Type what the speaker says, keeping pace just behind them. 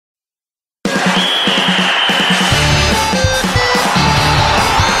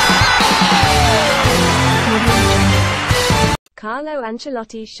Carlo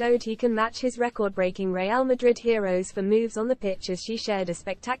Ancelotti showed he can match his record-breaking Real Madrid heroes for moves on the pitch as she shared a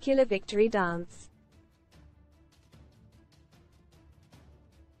spectacular victory dance.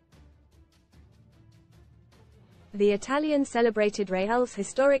 The Italian celebrated Real's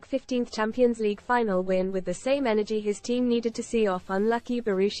historic 15th Champions League final win with the same energy his team needed to see off unlucky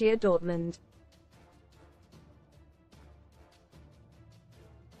Borussia Dortmund.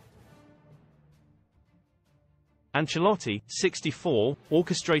 Ancelotti, 64,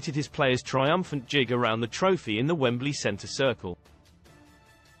 orchestrated his players' triumphant jig around the trophy in the Wembley centre circle.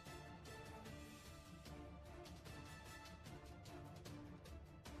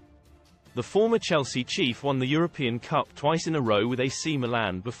 The former Chelsea chief won the European Cup twice in a row with AC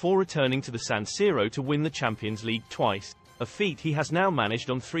Milan before returning to the San Siro to win the Champions League twice, a feat he has now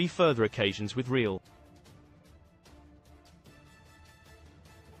managed on 3 further occasions with Real.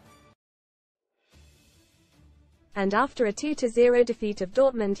 And after a 2-0 defeat of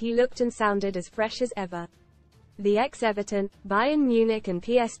Dortmund, he looked and sounded as fresh as ever. The ex-Everton, Bayern Munich and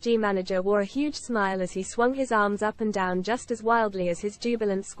PSG manager wore a huge smile as he swung his arms up and down just as wildly as his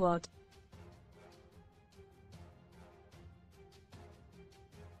jubilant squad.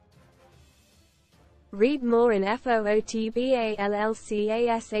 Read more in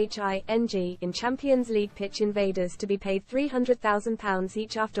FOOTBALLCASHING. In Champions League, pitch invaders to be paid £300,000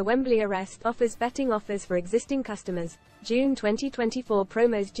 each after Wembley arrest offers betting offers for existing customers. June 2024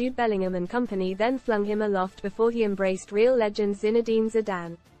 promos. Jude Bellingham and company then flung him aloft before he embraced Real legend Zinedine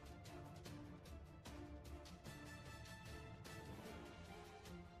Zidane.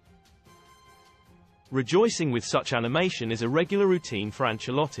 Rejoicing with such animation is a regular routine for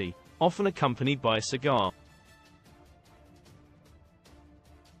Ancelotti, often accompanied by a cigar.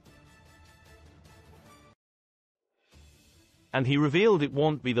 And he revealed it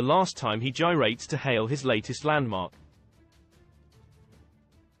won't be the last time he gyrates to hail his latest landmark.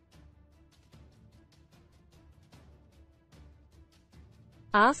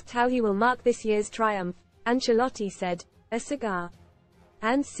 Asked how he will mark this year's triumph, Ancelotti said, "A cigar.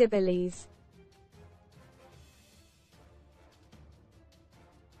 And Sibylles."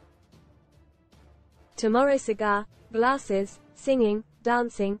 Tomorrow cigar, glasses, singing,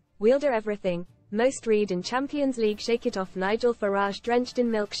 dancing, we'll do everything. Most read in Champions League. Shake it off. Nigel Farage drenched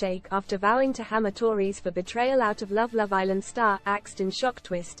in milkshake after vowing to hammer Tories for betrayal out of Love. Love Island star axed in shock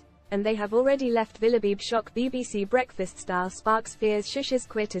twist. And they have already left Villabib shock. BBC breakfast star sparks fears shushes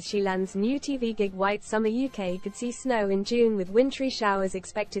quit as she lands new TV gig. White summer. UK could see snow in June with wintry showers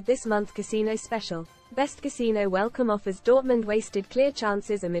expected this month. Casino special. Best casino welcome offers. Dortmund wasted clear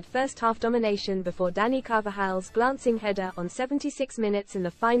chances amid first-half domination before Dani Carvajal's glancing header on 76 minutes in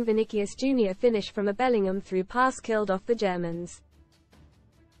the fine Vinicius Jr. finish from a Bellingham through pass killed off the Germans.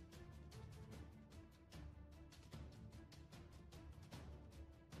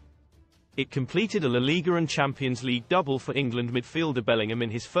 It completed a La Liga and Champions League double for England midfielder Bellingham in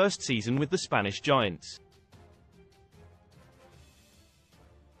his first season with the Spanish Giants.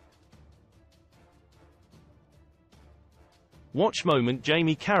 Watch moment.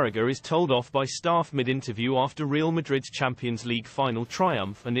 Jamie Carragher is told off by staff mid-interview after Real Madrid's Champions League final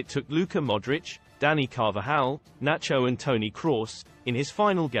triumph, and it took Luka Modric, Dani Carvajal, Nacho and Toni Kroos, in his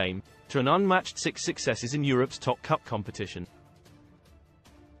final game, to an unmatched 6 successes in Europe's top cup competition.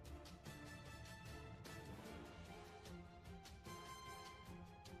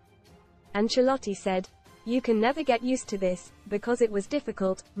 Ancelotti said, "You can never get used to this, because it was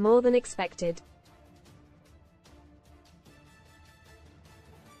difficult, more than expected.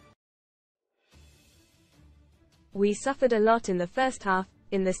 We suffered a lot in the first half,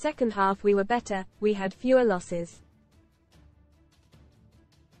 in the second half we were better, we had fewer losses.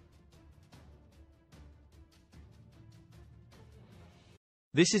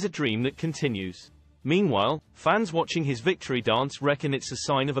 This is a dream that continues." Meanwhile, fans watching his victory dance reckon it's a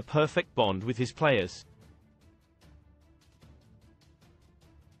sign of a perfect bond with his players.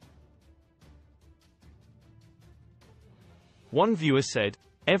 One viewer said,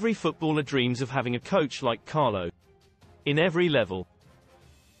 "Every footballer dreams of having a coach like Carlo. In every level."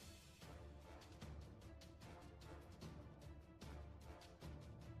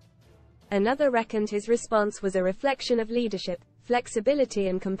 Another reckoned his response was a reflection of leadership, flexibility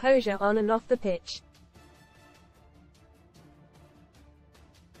and composure on and off the pitch.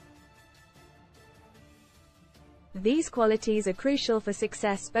 These qualities are crucial for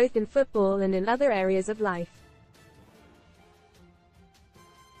success both in football and in other areas of life.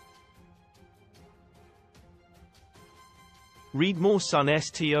 Read more son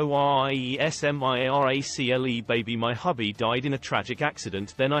STORIESMIARACLE baby. My hubby died in a tragic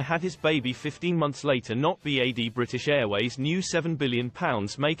accident, then I had his baby 15 months later. Not BAD. British Airways new £7 billion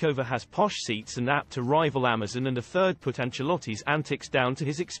makeover has posh seats and apt to rival Amazon, and a third put Ancelotti's antics down to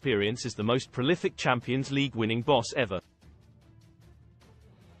his experience as the most prolific Champions League winning boss ever.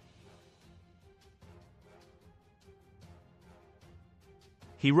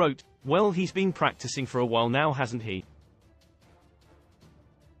 He wrote, "Well, he's been practicing for a while now, hasn't he?